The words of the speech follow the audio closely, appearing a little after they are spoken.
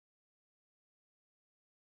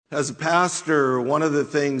As a pastor, one of the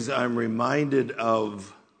things I'm reminded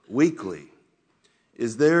of weekly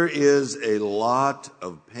is there is a lot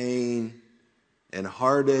of pain and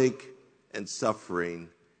heartache and suffering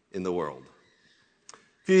in the world.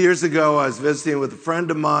 A few years ago, I was visiting with a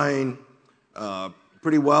friend of mine,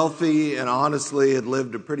 pretty wealthy and honestly had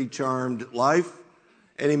lived a pretty charmed life.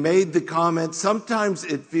 And he made the comment, sometimes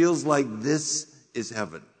it feels like this is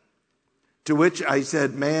heaven. To which I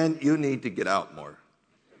said, man, you need to get out more.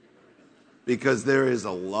 Because there is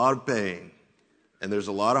a lot of pain, and there's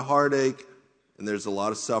a lot of heartache, and there's a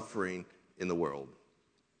lot of suffering in the world.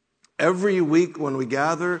 Every week when we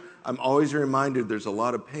gather, I'm always reminded there's a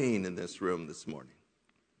lot of pain in this room this morning.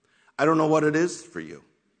 I don't know what it is for you.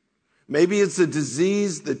 Maybe it's a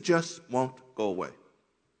disease that just won't go away.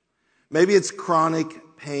 Maybe it's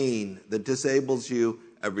chronic pain that disables you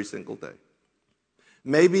every single day.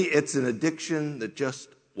 Maybe it's an addiction that just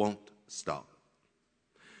won't stop.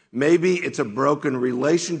 Maybe it's a broken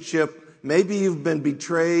relationship. Maybe you've been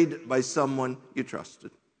betrayed by someone you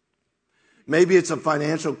trusted. Maybe it's a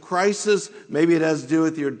financial crisis. Maybe it has to do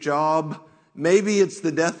with your job. Maybe it's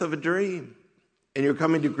the death of a dream. And you're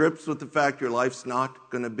coming to grips with the fact your life's not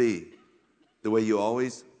going to be the way you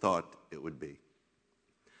always thought it would be.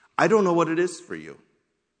 I don't know what it is for you,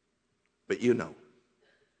 but you know.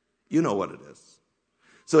 You know what it is.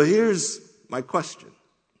 So here's my question.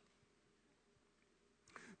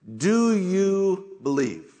 Do you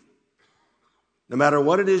believe, no matter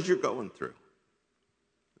what it is you're going through,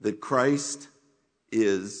 that Christ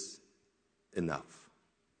is enough?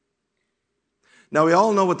 Now, we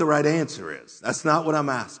all know what the right answer is. That's not what I'm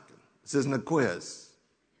asking. This isn't a quiz.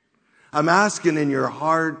 I'm asking in your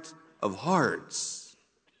heart of hearts,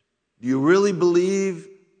 do you really believe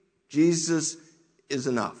Jesus is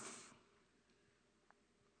enough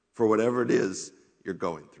for whatever it is you're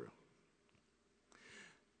going through?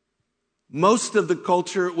 Most of the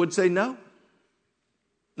culture would say no.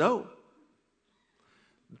 No.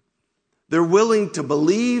 They're willing to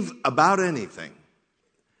believe about anything,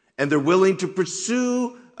 and they're willing to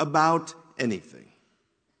pursue about anything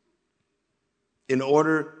in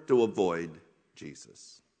order to avoid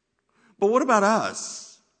Jesus. But what about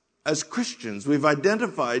us? As Christians, we've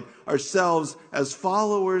identified ourselves as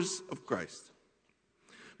followers of Christ.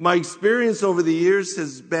 My experience over the years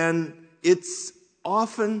has been, it's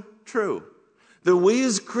often true that we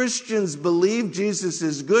as Christians believe Jesus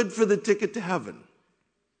is good for the ticket to heaven.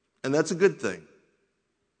 And that's a good thing.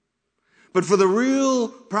 But for the real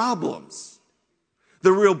problems,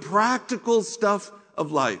 the real practical stuff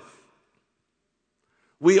of life,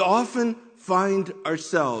 we often find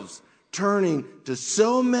ourselves turning to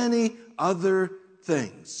so many other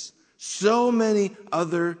things, so many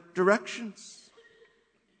other directions.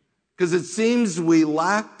 Because it seems we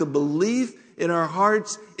lack the belief in our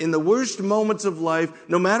hearts in the worst moments of life,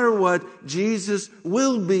 no matter what, Jesus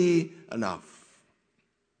will be enough.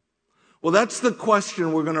 Well, that's the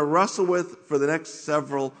question we're going to wrestle with for the next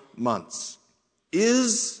several months.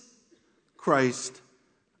 Is Christ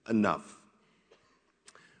enough?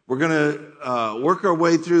 We're going to work our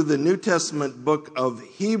way through the New Testament book of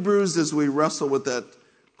Hebrews as we wrestle with that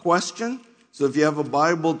question. So if you have a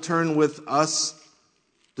Bible, turn with us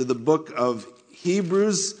to the book of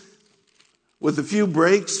Hebrews. With a few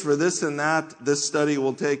breaks for this and that, this study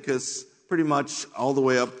will take us pretty much all the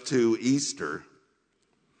way up to Easter.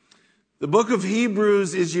 The book of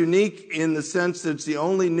Hebrews is unique in the sense that it's the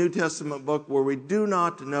only New Testament book where we do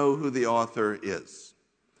not know who the author is.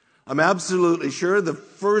 I'm absolutely sure the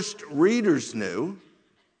first readers knew,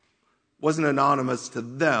 wasn't anonymous to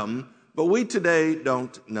them, but we today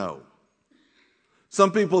don't know.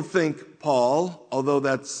 Some people think Paul, although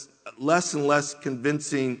that's less and less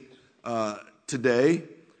convincing today.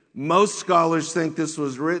 Most scholars think this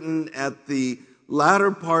was written at the latter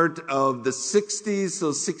part of the 60s,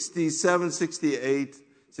 so 67, 68,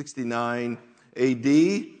 69 AD,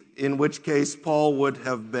 in which case Paul would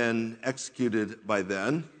have been executed by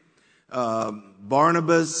then.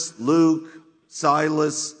 Barnabas, Luke,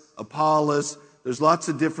 Silas, Apollos, there's lots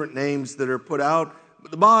of different names that are put out,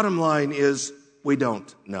 but the bottom line is we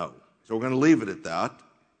don't know. So we're going to leave it at that.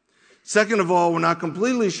 Second of all, we're not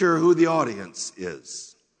completely sure who the audience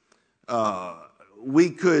is. We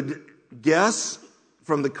could guess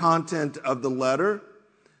from the content of the letter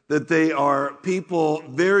that they are people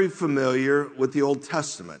very familiar with the Old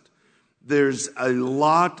Testament. There are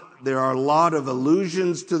a lot of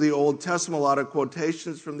allusions to the Old Testament, a lot of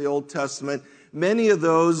quotations from the Old Testament. Many of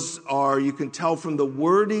those are, you can tell from the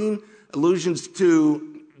wording, allusions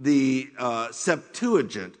to the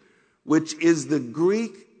Septuagint, which is the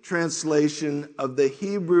Greek translation of the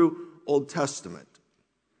Hebrew Old Testament.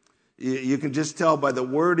 You can just tell by the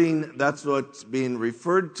wording that's what's being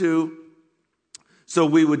referred to. So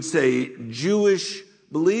we would say Jewish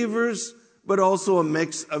believers, but also a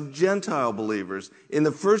mix of Gentile believers. In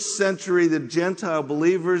the first century, the Gentile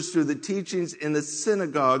believers, through the teachings in the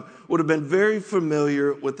synagogue, would have been very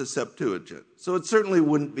familiar with the Septuagint. So it certainly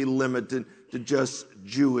wouldn't be limited to just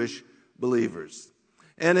Jewish believers.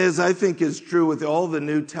 And as I think is true with all the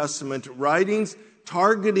New Testament writings,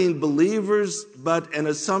 targeting believers, but an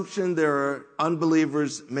assumption there are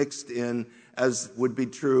unbelievers mixed in, as would be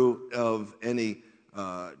true of any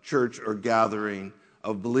church or gathering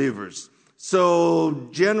of believers. So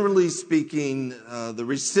generally speaking, the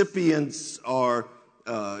recipients are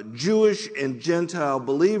Jewish and Gentile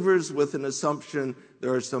believers, with an assumption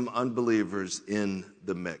there are some unbelievers in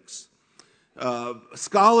the mix.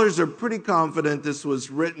 Scholars are pretty confident this was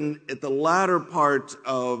written at the latter part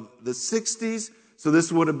of the 60s. So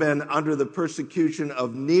this would have been under the persecution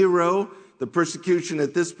of Nero. The persecution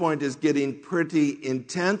at this point is getting pretty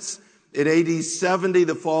intense. In AD 70,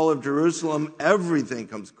 the fall of Jerusalem, everything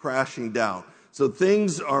comes crashing down. So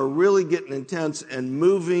things are really getting intense and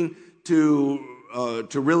moving to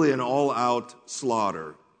really an all-out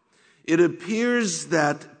slaughter. It appears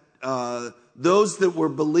that those that were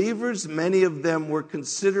believers, many of them were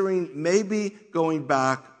considering maybe going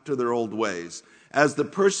back to their old ways. As the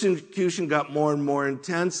persecution got more and more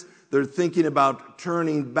intense, they're thinking about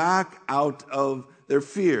turning back out of their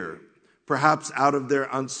fear, perhaps out of their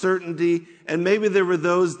uncertainty. And maybe there were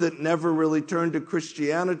those that never really turned to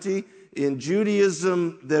Christianity in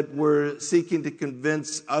Judaism that were seeking to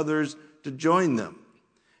convince others to join them.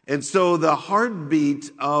 And so the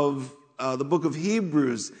heartbeat of the book of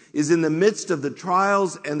Hebrews is in the midst of the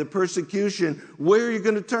trials and the persecution. Where are you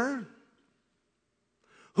going to turn?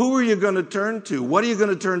 Who are you going to turn to? What are you going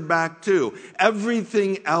to turn back to?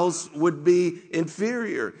 Everything else would be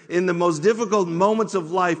inferior. In the most difficult moments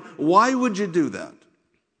of life, why would you do that?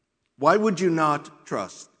 Why would you not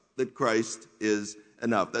trust that Christ is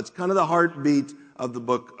enough? That's kind of the heartbeat of the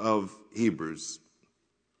book of Hebrews.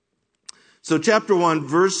 So chapter 1,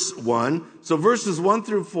 verse 1. So verses 1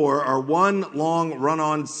 through 4 are one long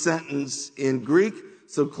run-on sentence in Greek.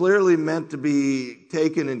 So clearly meant to be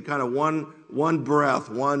taken in kind of one breath,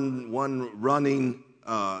 one running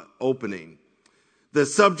opening. The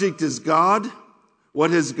subject is God.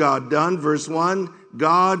 What has God done? Verse 1,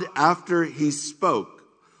 God, after he spoke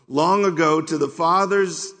long ago to the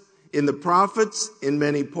fathers in the prophets, in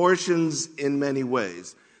many portions, in many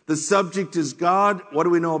ways. The subject is God. What do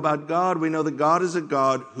we know about God? We know that God is a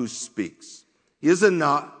God who speaks. He is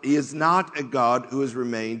not a God who has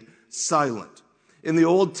remained silent. In the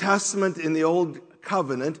Old Testament, in the Old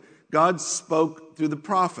Covenant, God spoke through the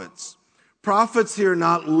prophets. Prophets here are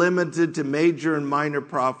not limited to major and minor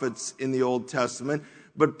prophets in the Old Testament,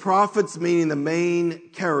 but prophets meaning the main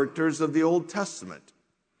characters of the Old Testament.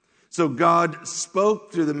 So God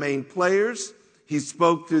spoke through the main players. He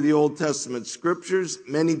spoke through the Old Testament scriptures.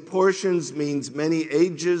 Many portions means many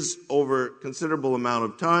ages over a considerable amount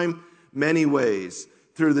of time, many ways.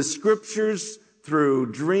 Through the scriptures,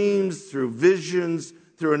 through dreams, through visions,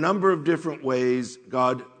 through a number of different ways,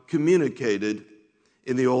 God communicated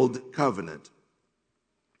in the Old Covenant.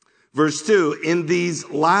 Verse 2, in these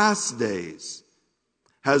last days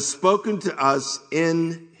has spoken to us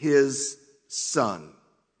in his Son.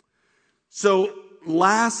 So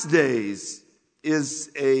last days is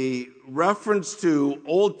a reference to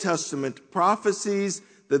Old Testament prophecies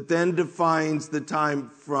that then defines the time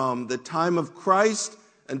from the time of Christ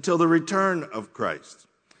until the return of Christ.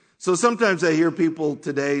 So sometimes I hear people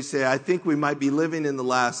today say, I think we might be living in the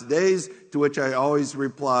last days, to which I always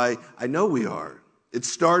reply, I know we are. It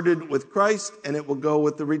started with Christ and it will go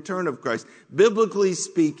with the return of Christ. Biblically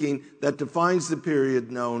speaking, that defines the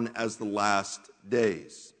period known as the last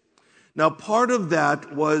days. Now, part of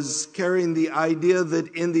that was carrying the idea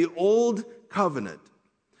that in the Old Covenant,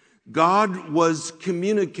 God was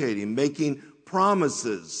communicating, making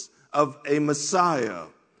promises of a Messiah,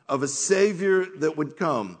 of a Savior that would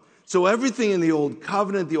come. So everything in the Old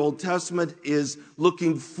Covenant, the Old Testament, is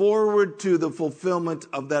looking forward to the fulfillment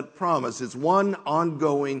of that promise. It's one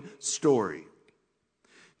ongoing story.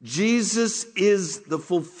 Jesus is the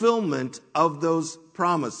fulfillment of those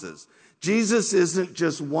promises. Jesus isn't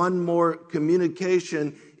just one more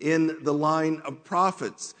communication in the line of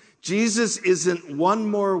prophets. Jesus isn't one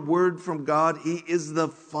more word from God. He is the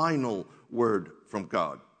final word from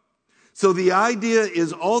God. So the idea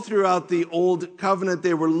is all throughout the Old Covenant,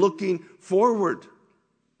 they were looking forward.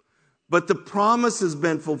 But the promise has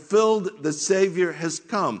been fulfilled. The Savior has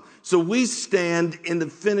come. So we stand in the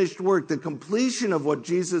finished work, the completion of what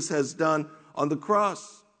Jesus has done on the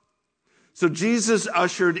cross. So Jesus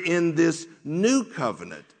ushered in this new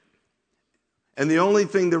covenant. And the only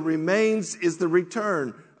thing that remains is the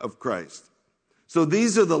return of Christ. So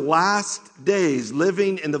these are the last days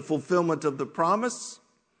living in the fulfillment of the promise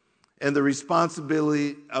and the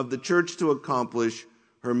responsibility of the church to accomplish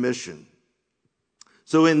her mission.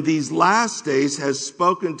 So in these last days has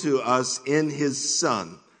spoken to us in his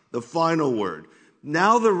Son, the final word.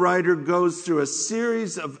 Now the writer goes through a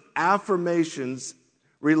series of affirmations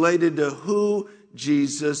related to who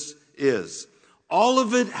Jesus is. All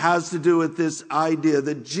of it has to do with this idea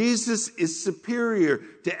that Jesus is superior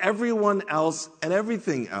to everyone else and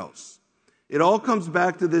everything else. It all comes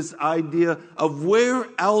back to this idea of where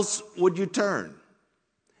else would you turn?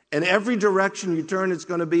 And every direction you turn, it's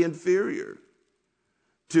going to be inferior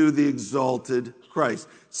to the exalted Christ.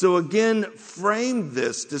 So again, frame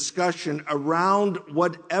this discussion around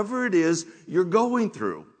whatever it is you're going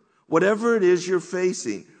through, whatever it is you're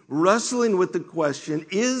facing, wrestling with the question,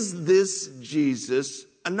 is this Jesus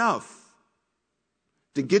enough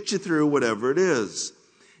to get you through whatever it is?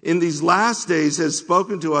 In these last days has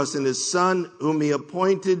spoken to us in his Son, whom he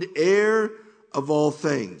appointed heir of all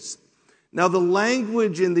things. Now the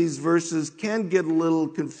language in these verses can get a little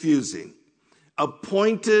confusing.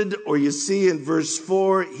 Appointed, or you see in verse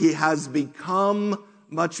 4, he has become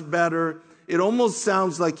much better. It almost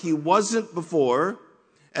sounds like he wasn't before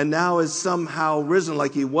and now is somehow risen,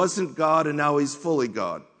 like he wasn't God and now he's fully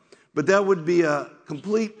God. But that would be a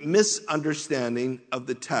complete misunderstanding of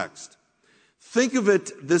the text. Think of it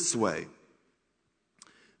this way.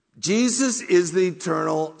 Jesus is the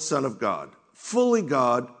eternal Son of God, fully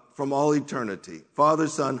God from all eternity, Father,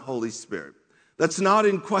 Son, Holy Spirit. That's not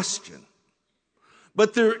in question.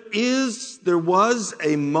 But there was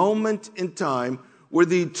a moment in time where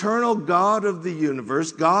the eternal God of the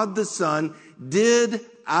universe, God the Son, did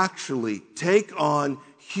actually take on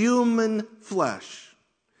human flesh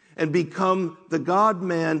and become the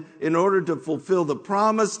God-man in order to fulfill the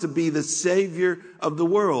promise to be the Savior of the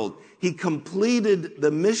world. He completed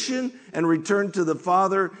the mission and returned to the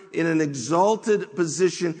Father in an exalted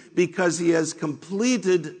position because he has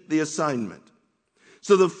completed the assignment.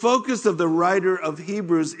 So the focus of the writer of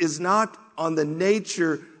Hebrews is not on the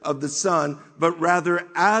nature of the Son, but rather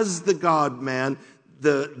as the God-man,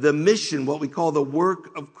 the mission, what we call the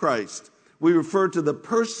work of Christ. We refer to the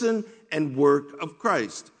person and work of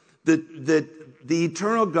Christ. That the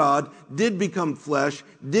eternal God did become flesh,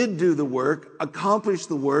 did do the work, accomplish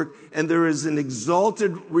the work, and there is an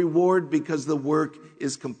exalted reward because the work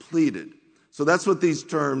is completed. So that's what these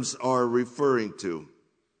terms are referring to.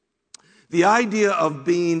 The idea of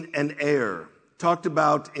being an heir, talked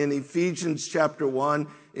about in Ephesians chapter 1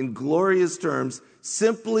 in glorious terms,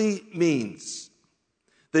 simply means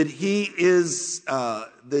that he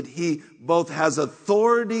both has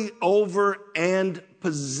authority over and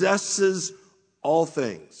possesses all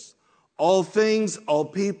things, all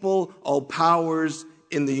people, all powers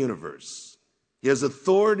in the universe. He has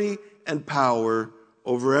authority and power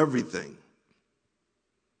over everything.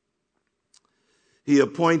 He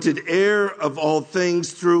appointed heir of all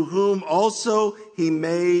things, through whom also he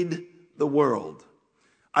made the world.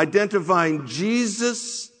 Identifying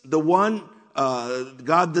Jesus, the one,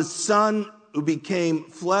 God the Son who became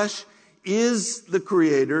flesh, is the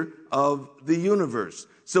creator of the universe.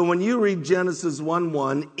 So when you read Genesis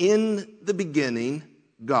 1:1, in the beginning,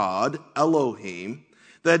 God, Elohim,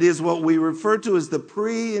 that is what we refer to as the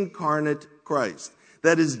pre-incarnate Christ.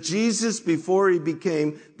 That is Jesus before he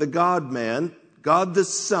became the God-man. God the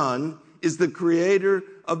Son is the creator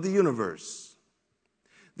of the universe.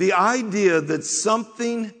 The idea that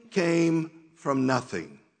something came from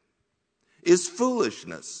nothing is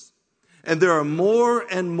foolishness. And there are more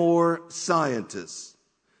and more scientists,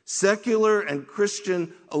 secular and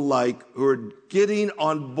Christian alike, who are getting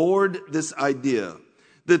on board this idea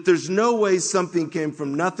that there's no way something came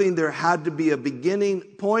from nothing. There had to be a beginning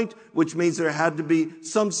point, which means there had to be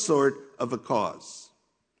some sort of a cause.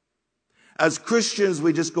 As Christians,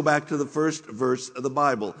 we just go back to the first verse of the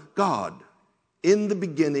Bible. God, in the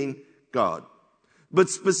beginning, God. But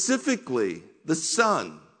specifically, the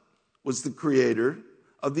Son was the creator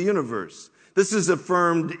of the universe. This is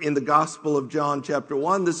affirmed in the Gospel of John chapter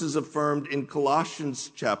 1. This is affirmed in Colossians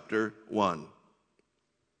chapter 1.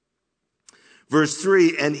 Verse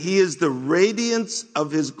 3, and he is the radiance of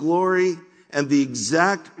his glory and the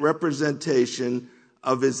exact representation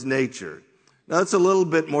of his nature. Now, that's a little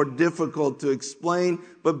bit more difficult to explain,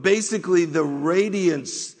 but basically the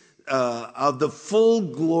radiance of the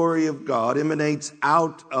full glory of God emanates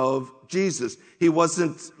out of Jesus. He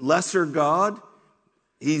wasn't lesser God.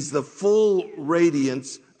 He's the full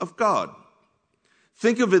radiance of God.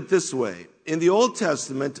 Think of it this way. In the Old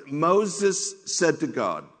Testament, Moses said to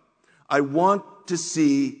God, I want to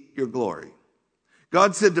see your glory.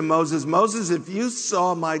 God said to Moses, Moses, if you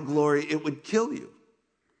saw my glory, it would kill you.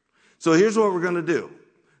 So here's what we're going to do.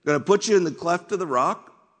 I'm going to put you in the cleft of the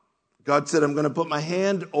rock. God said, I'm going to put my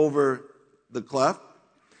hand over the cleft,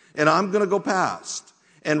 and I'm going to go past.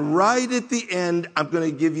 And right at the end, I'm going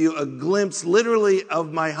to give you a glimpse, literally,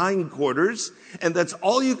 of my hindquarters, and that's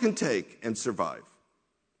all you can take and survive.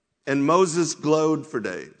 And Moses glowed for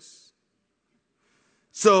days.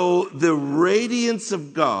 So the radiance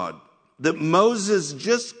of God that Moses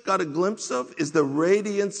just got a glimpse of is the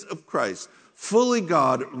radiance of Christ. Fully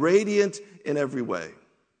God, radiant in every way.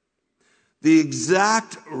 The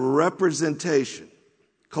exact representation.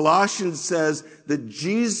 Colossians says that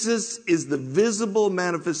Jesus is the visible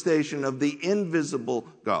manifestation of the invisible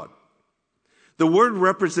God. The word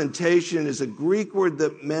representation is a Greek word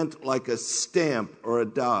that meant like a stamp or a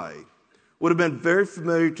die. Would have been very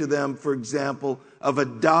familiar to them, for example, of a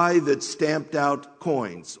die that stamped out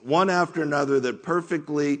coins, one after another, that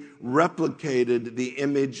perfectly replicated the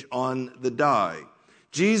image on the die.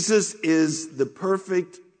 Jesus is the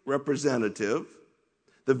perfect representative,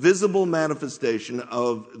 the visible manifestation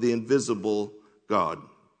of the invisible God,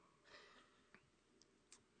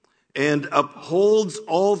 and upholds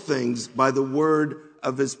all things by the word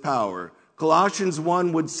of his power. Colossians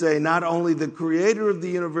 1 would say not only the creator of the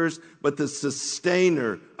universe, but the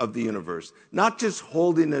sustainer of the universe. Not just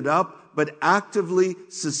holding it up, but actively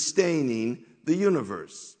sustaining the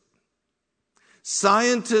universe.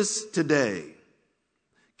 Scientists today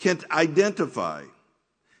can identify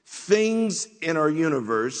things in our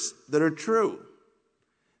universe that are true.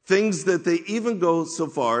 Things that they even go so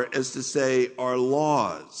far as to say are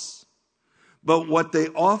laws. But what they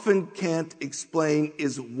often can't explain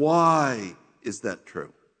is why is that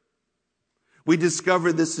true? We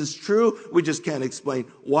discover this is true. We just can't explain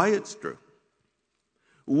why it's true.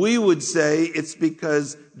 We would say it's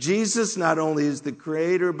because Jesus not only is the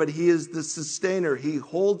creator, but he is the sustainer. He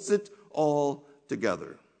holds it all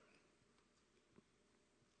together.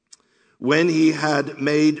 When he had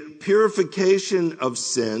made purification of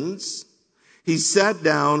sins, he sat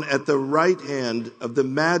down at the right hand of the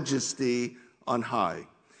majesty on high.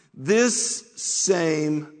 This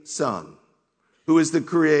same Son, who is the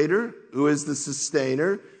creator, who is the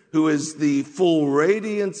sustainer, who is the full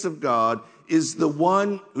radiance of God, is the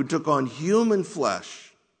one who took on human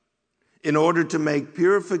flesh in order to make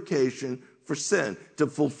purification for sin, to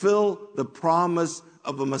fulfill the promise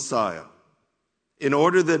of a Messiah, in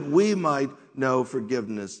order that we might know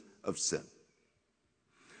forgiveness of sin.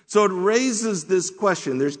 So it raises this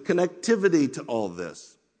question. There's connectivity to all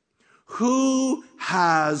this. Who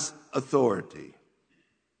has authority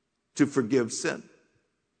to forgive sin?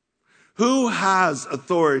 Who has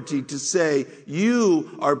authority to say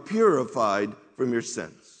you are purified from your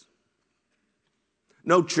sins?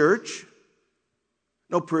 No church,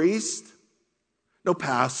 no priest, no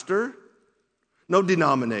pastor, no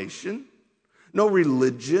denomination, no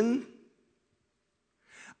religion.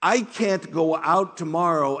 I can't go out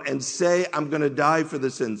tomorrow and say I'm going to die for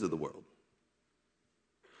the sins of the world.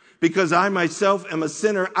 Because I myself am a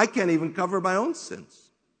sinner, I can't even cover my own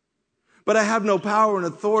sins. But I have no power and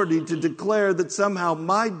authority to declare that somehow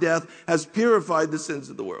my death has purified the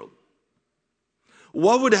sins of the world.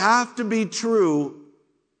 What would have to be true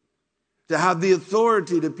to have the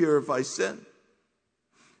authority to purify sin?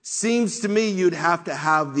 Seems to me you'd have to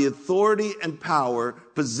have the authority and power,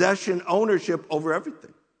 possession, ownership over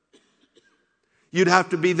everything. You'd have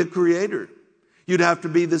to be the creator. You'd have to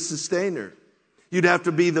be the sustainer. You'd have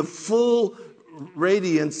to be the full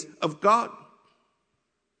radiance of God.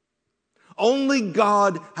 Only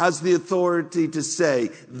God has the authority to say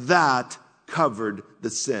that covered the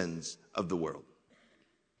sins of the world.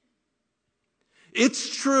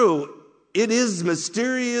 It's true. It is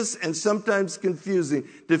mysterious and sometimes confusing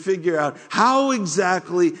to figure out how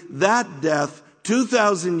exactly that death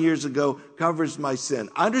 2,000 years ago covers my sin.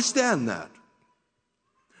 I understand that.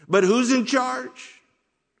 But who's in charge?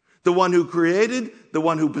 The one who created, the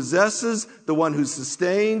one who possesses, the one who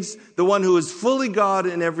sustains, the one who is fully God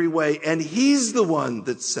in every way. And he's the one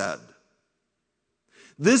that said,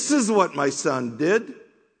 this is what my son did,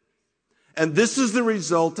 and this is the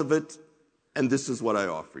result of it, and this is what I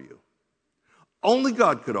offer you. Only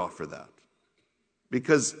God could offer that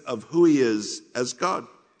because of who he is as God.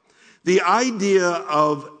 The idea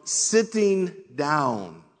of sitting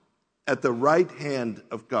down at the right hand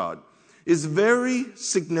of God is very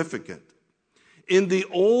significant. In the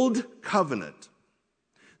Old Covenant,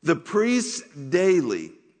 the priests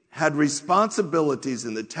daily had responsibilities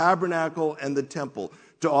in the tabernacle and the temple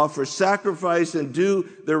to offer sacrifice and do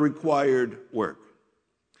their required work.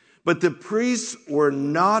 But the priests were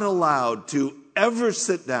not allowed to ever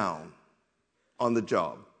sit down on the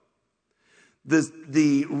job.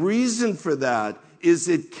 The reason for that is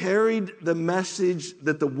it carried the message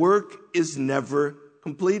that the work is never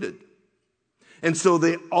completed. And so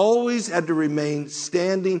they always had to remain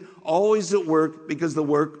standing, always at work, because the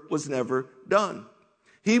work was never done.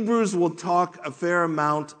 Hebrews will talk a fair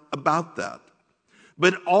amount about that.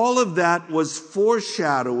 But all of that was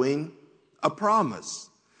foreshadowing a promise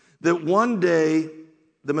that one day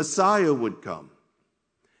the Messiah would come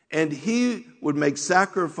and he would make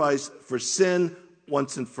sacrifice for sin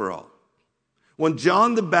once and for all. When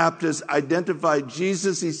John the Baptist identified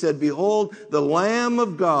Jesus, he said, "Behold, the Lamb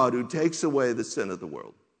of God who takes away the sin of the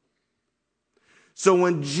world." So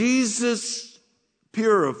when Jesus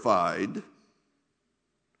purified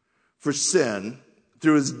for sin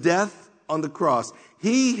through his death on the cross,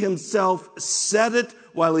 he himself said it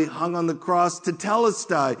while he hung on the cross to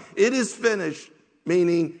telestai, "It is finished,"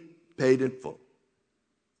 meaning paid in full.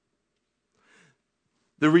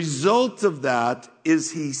 The result of that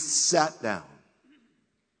is he sat down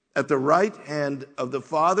at the right hand of the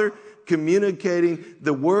Father, communicating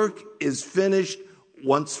the work is finished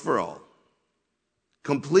once for all.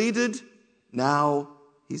 Completed, now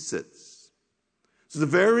he sits. It's a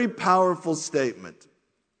very powerful statement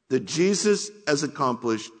that Jesus has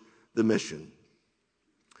accomplished the mission.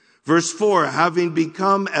 Verse 4, having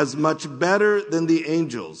become as much better than the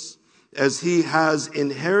angels, as he has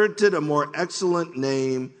inherited a more excellent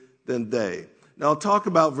name than they. Now I'll talk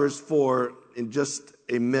about verse 4 in just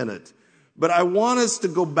a minute, but I want us to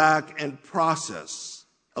go back and process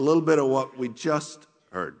a little bit of what we just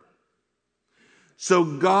heard. So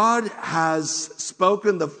God has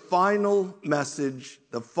spoken the final message,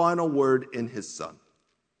 the final word in his Son.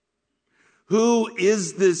 Who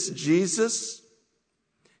is this Jesus?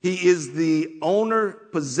 He is the owner,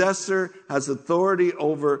 possessor, has authority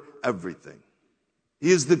over everything.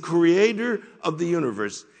 He is the creator of the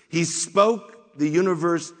universe. He spoke the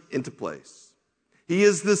universe into place. He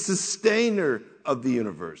is the sustainer of the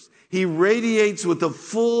universe. He radiates with the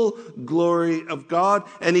full glory of God,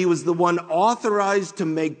 and he was the one authorized to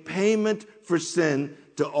make payment for sin,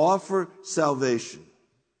 to offer salvation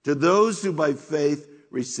to those who by faith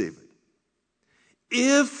receive it.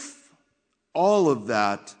 If all of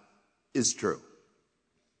that is true,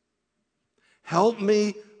 help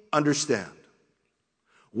me understand.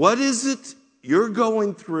 What is it you're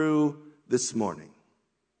going through this morning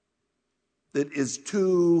that is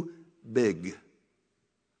too big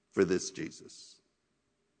for this Jesus?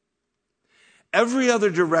 Every other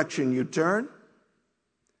direction you turn,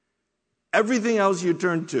 everything else you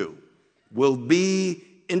turn to will be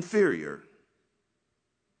inferior,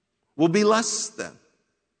 will be less than.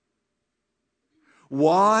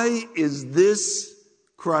 Why is this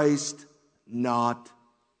Christ not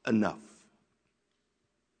enough?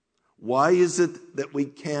 Why is it that we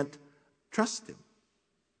can't trust him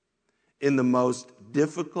in the most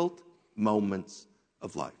difficult moments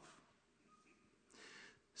of life?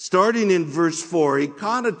 Starting in verse 4, he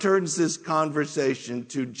kind of turns this conversation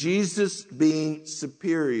to Jesus being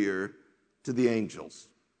superior to the angels.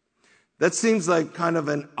 That seems like kind of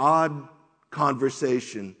an odd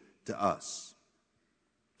conversation to us.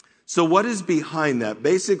 So what is behind that?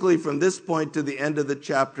 Basically, from this point to the end of the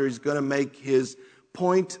chapter, he's going to make his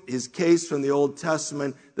point, his case from the Old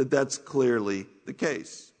Testament, that that's clearly the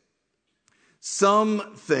case.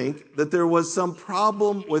 Some think that there was some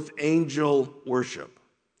problem with angel worship,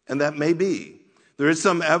 and that may be. There is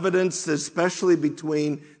some evidence, especially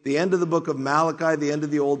between the end of the book of Malachi, the end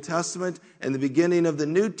of the Old Testament, and the beginning of the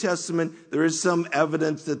New Testament. There is some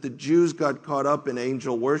evidence that the Jews got caught up in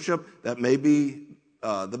angel worship. That may be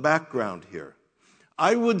the background here.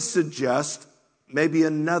 I would suggest maybe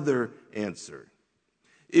another answer.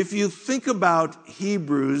 If you think about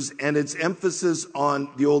Hebrews and its emphasis on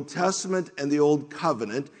the Old Testament and the Old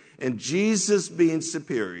Covenant and Jesus being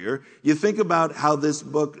superior, you think about how this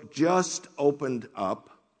book just opened up.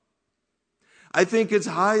 I think it's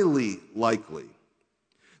highly likely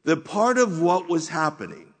that part of what was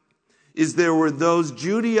happening is there were those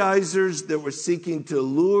Judaizers that were seeking to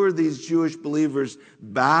lure these Jewish believers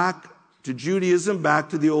back to Judaism, back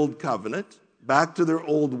to the Old Covenant, back to their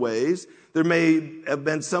old ways. There may have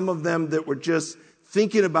been some of them that were just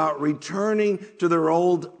thinking about returning to their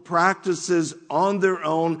old practices on their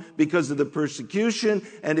own because of the persecution,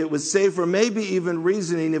 and it was safer, maybe even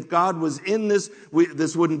reasoning if God was in this,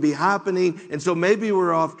 this wouldn't be happening, and so maybe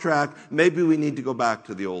we're off track, maybe we need to go back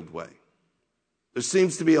to the old way. There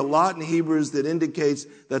seems to be a lot in Hebrews that indicates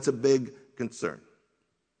that's a big concern.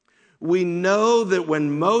 We know that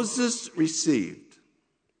when Moses received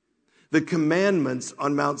the commandments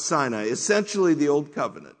on Mount Sinai, essentially the Old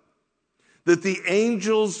Covenant, that the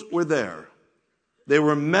angels were there. They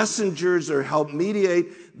were messengers or helped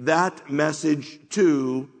mediate that message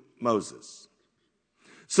to Moses.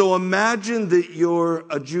 So imagine that you're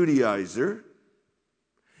a Judaizer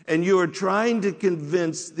and you are trying to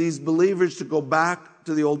convince these believers to go back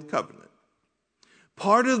to the Old Covenant.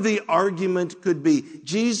 Part of the argument could be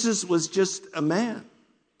Jesus was just a man.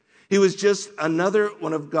 He was just another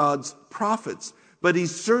one of God's prophets, but he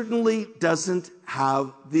certainly doesn't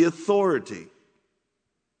have the authority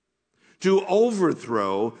to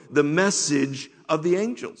overthrow the message of the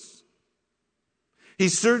angels. He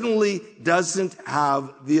certainly doesn't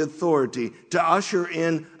have the authority to usher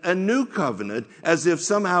in a new covenant as if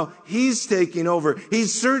somehow he's taking over.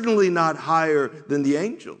 He's certainly not higher than the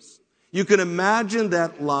angels. You can imagine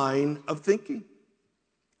that line of thinking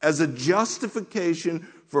as a justification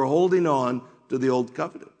for holding on to the old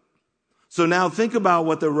covenant. So now think about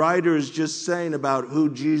what the writer is just saying about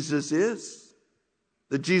who Jesus is.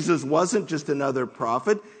 That Jesus wasn't just another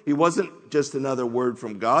prophet. He wasn't just another word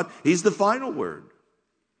from God. He's the final word.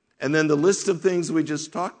 And then the list of things we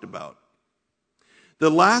just talked about. The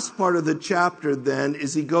last part of the chapter then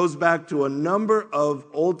is he goes back to a number of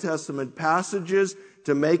Old Testament passages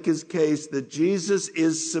to make his case that Jesus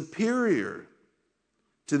is superior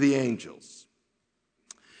to the angels.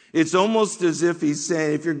 It's almost as if he's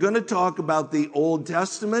saying, if you're going to talk about the Old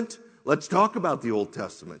Testament, let's talk about the Old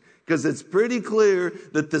Testament. Because it's pretty clear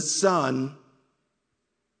that the Son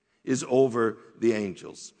is over the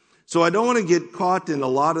angels. So I don't want to get caught in a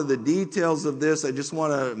lot of the details of this. I just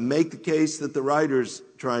want to make the case that the writer's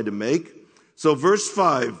trying to make. So verse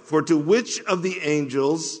 5, for to which of the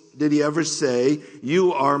angels did he ever say,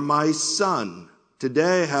 you are my son,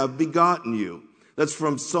 today I have begotten you? That's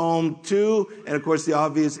from Psalm 2, and of course the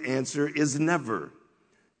obvious answer is never.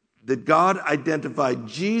 That God identified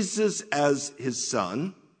Jesus as his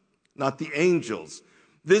son, not the angels.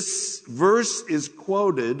 This verse is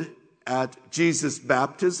quoted at Jesus'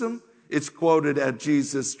 baptism. It's quoted at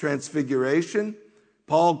Jesus' transfiguration.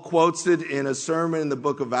 Paul quotes it in a sermon in the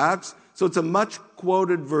book of Acts. So it's a much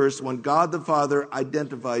quoted verse when God the Father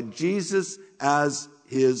identified Jesus as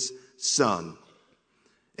his son.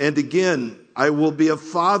 And again, I will be a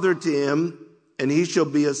father to him, and he shall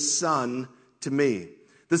be a son to me.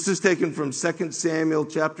 This is taken from 2 Samuel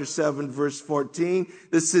chapter 7, verse 14.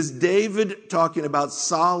 This is David talking about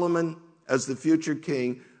Solomon as the future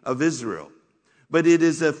king of Israel. But it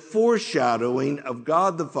is a foreshadowing of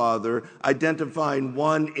God the Father identifying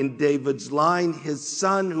one in David's line, his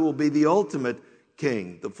son who will be the ultimate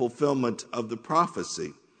king, the fulfillment of the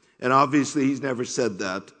prophecy. And obviously he's never said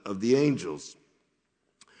that of the angels.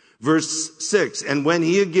 Verse 6, and when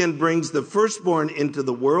he again brings the firstborn into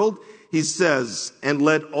the world, he says, and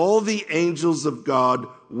let all the angels of God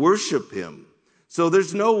worship him. So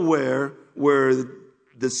there's nowhere where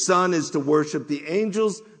the Son is to worship the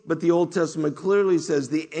angels, but the Old Testament clearly says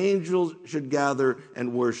the angels should gather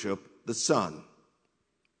and worship the Son.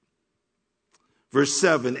 Verse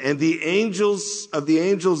 7, and the angels of the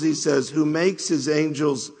angels, he says, who makes his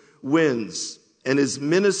angels winds and his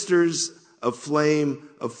ministers a flame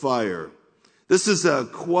of fire. This is a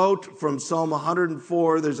quote from Psalm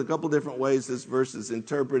 104. There's a couple different ways this verse is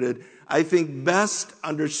interpreted. I think best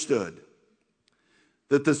understood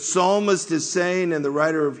that the psalmist is saying, and the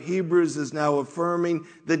writer of Hebrews is now affirming,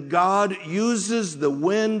 that God uses the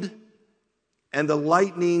wind and the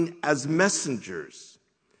lightning as messengers.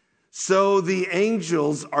 So the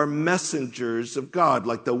angels are messengers of God,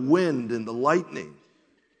 like the wind and the lightning.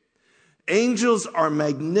 Angels are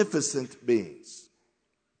magnificent beings.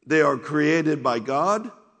 They are created by God.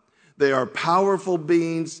 They are powerful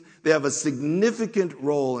beings. They have a significant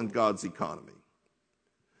role in God's economy.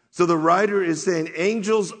 So the writer is saying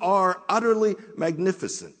angels are utterly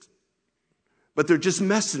magnificent, but they're just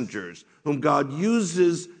messengers whom God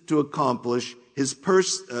uses to accomplish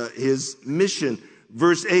his mission.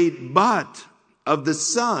 Verse 8, but of the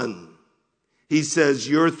Son, he says,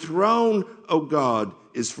 your throne, O God,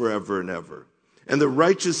 is forever and ever. And the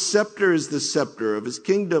righteous scepter is the scepter of his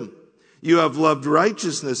kingdom. You have loved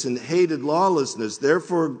righteousness and hated lawlessness.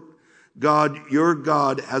 Therefore, God, your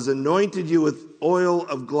God, has anointed you with oil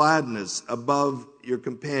of gladness above your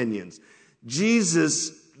companions.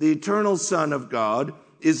 Jesus, the eternal Son of God,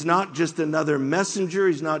 is not just another messenger.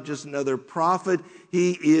 He's not just another prophet.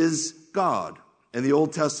 He is God. And the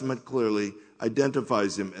Old Testament clearly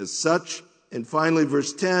identifies him as such. And finally,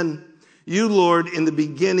 verse 10, You, Lord, in the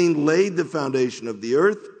beginning laid the foundation of the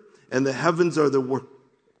earth, and the heavens are the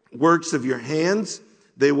works of your hands.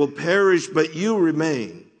 They will perish, but you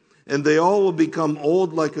remain, and they all will become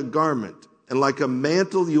old like a garment, and like a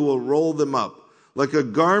mantle you will roll them up. Like a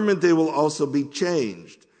garment they will also be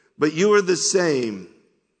changed. But you are the same,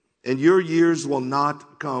 and your years will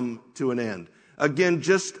not come to an end. Again,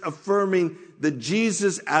 just affirming that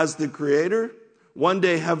Jesus as the creator, one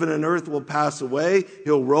day heaven and earth will pass away.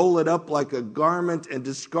 He'll roll it up like a garment and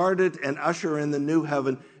discard it and usher in the new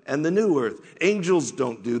heaven and the new earth. Angels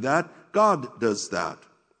don't do that. God does that.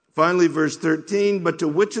 Finally, verse 13, but to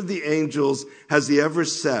which of the angels has he ever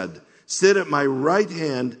said, sit at my right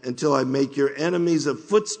hand until I make your enemies a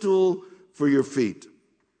footstool for your feet?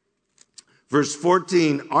 Verse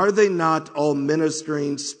 14, are they not all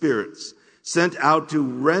ministering spirits sent out to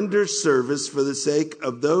render service for the sake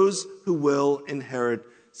of those who will inherit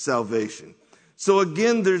salvation? So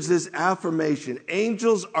again, there's this affirmation.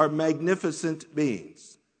 Angels are magnificent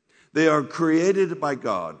beings. They are created by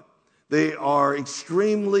God. They are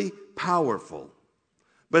extremely powerful,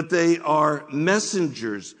 but they are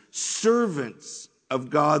messengers, servants of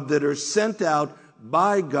God that are sent out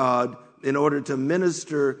by God in order to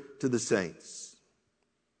minister to the saints.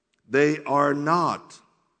 They are not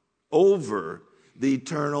over the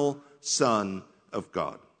eternal Son of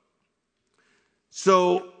God.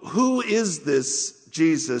 So who is this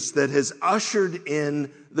Jesus that has ushered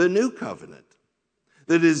in the new covenant,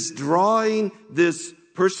 that is drawing this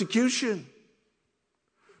persecution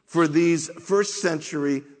for these first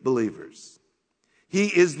century believers? He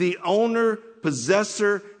is the owner,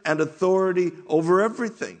 possessor, and authority over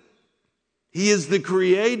everything. He is the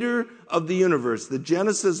creator of the universe, the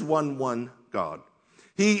Genesis 1:1 God.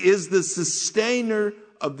 He is the sustainer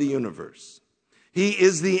of the universe. He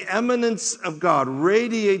is the eminence of God,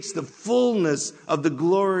 radiates the fullness of the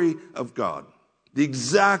glory of God, the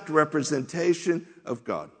exact representation of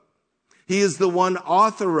God. He is the one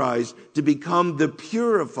authorized to become the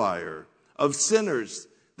purifier of sinners,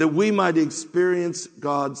 that we might experience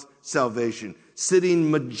God's salvation,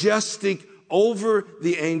 sitting majestic over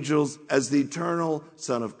the angels as the eternal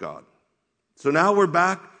Son of God. So now we're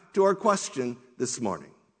back to our question this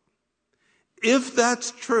morning. If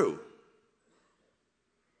that's true,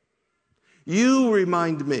 you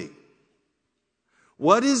remind me,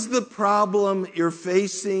 what is the problem you're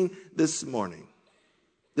facing this morning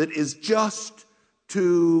that is just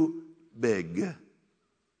too big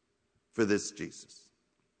for this Jesus?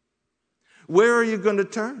 Where are you going to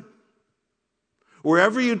turn?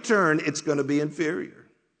 Wherever you turn, it's going to be inferior.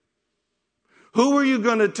 Who are you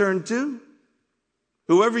going to turn to?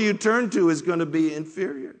 Whoever you turn to is going to be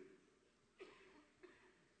inferior.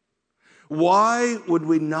 Why would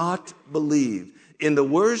we not believe in the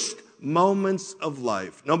worst moments of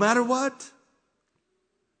life, no matter what,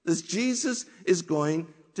 this Jesus is going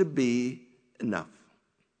to be enough?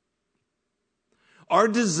 Our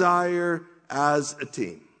desire as a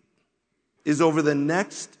team is over the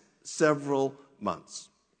next several months,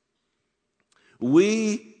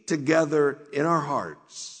 we together in our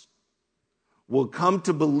hearts will come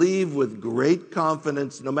to believe with great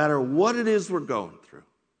confidence, no matter what it is we're going through.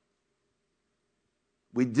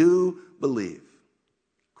 We do believe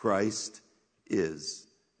Christ is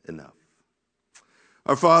enough.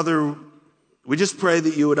 Our Father, we just pray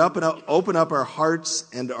that you would open up our hearts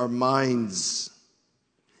and our minds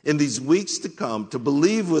in these weeks to come to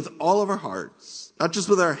believe with all of our hearts, not just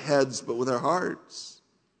with our heads, but with our hearts,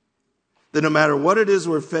 that no matter what it is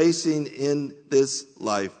we're facing in this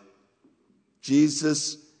life,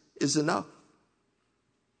 Jesus is enough.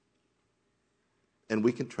 And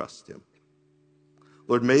we can trust him.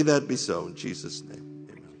 Lord, may that be so in Jesus' name.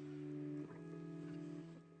 Amen.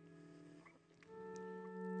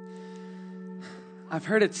 I've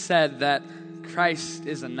heard it said that Christ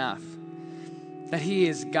is enough, that he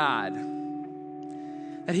is God,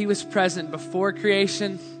 that he was present before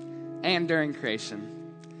creation and during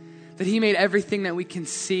creation, that he made everything that we can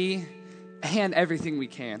see and everything we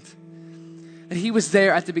can't, that he was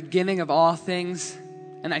there at the beginning of all things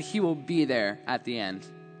and that he will be there at the end,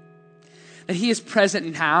 that he is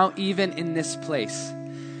present now even in this place.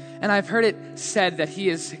 And I've heard it said that he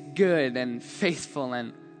is good and faithful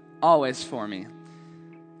and always for me,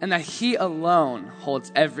 and that he alone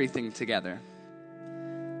holds everything together.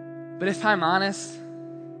 But if I'm honest,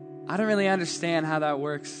 I don't really understand how that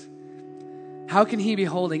works. How can he be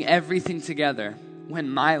holding everything together when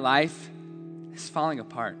my life is falling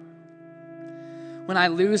apart? When I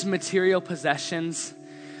lose material possessions,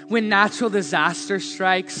 when natural disaster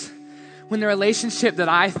strikes, when the relationship that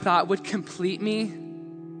I thought would complete me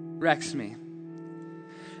wrecks me.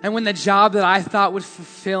 And when the job that I thought would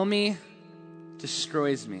fulfill me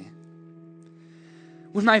destroys me.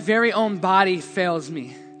 When my very own body fails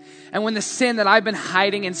me. And when the sin that I've been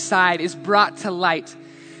hiding inside is brought to light,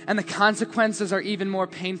 and the consequences are even more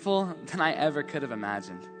painful than I ever could have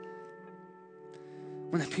imagined.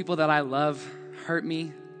 When the people that I love hurt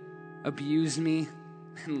me, abuse me,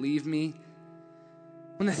 and leave me.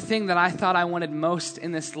 When the thing that I thought I wanted most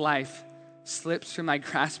in this life slips through my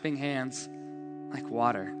grasping hands like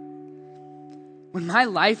water. When my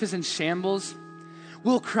life is in shambles,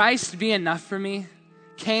 will Christ be enough for me?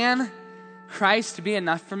 Can Christ be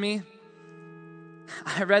enough for me?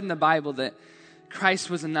 I read in the Bible that Christ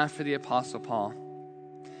was enough for the Apostle Paul.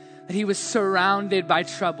 That he was surrounded by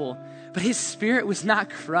trouble, but his spirit was not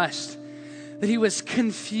crushed. That he was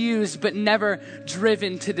confused, but never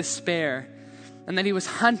driven to despair. And that he was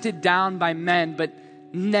hunted down by men, but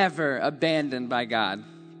never abandoned by God.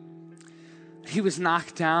 He was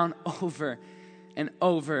knocked down over and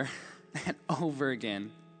over and over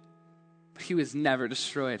again. But he was never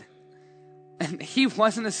destroyed. And he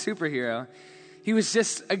wasn't a superhero. He was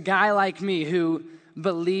just a guy like me who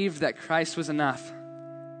believed that Christ was enough.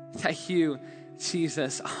 That you,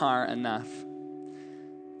 Jesus, are enough.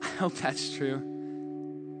 I hope that's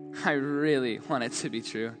true. I really want it to be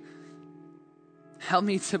true. Help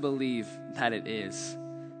me to believe that it is.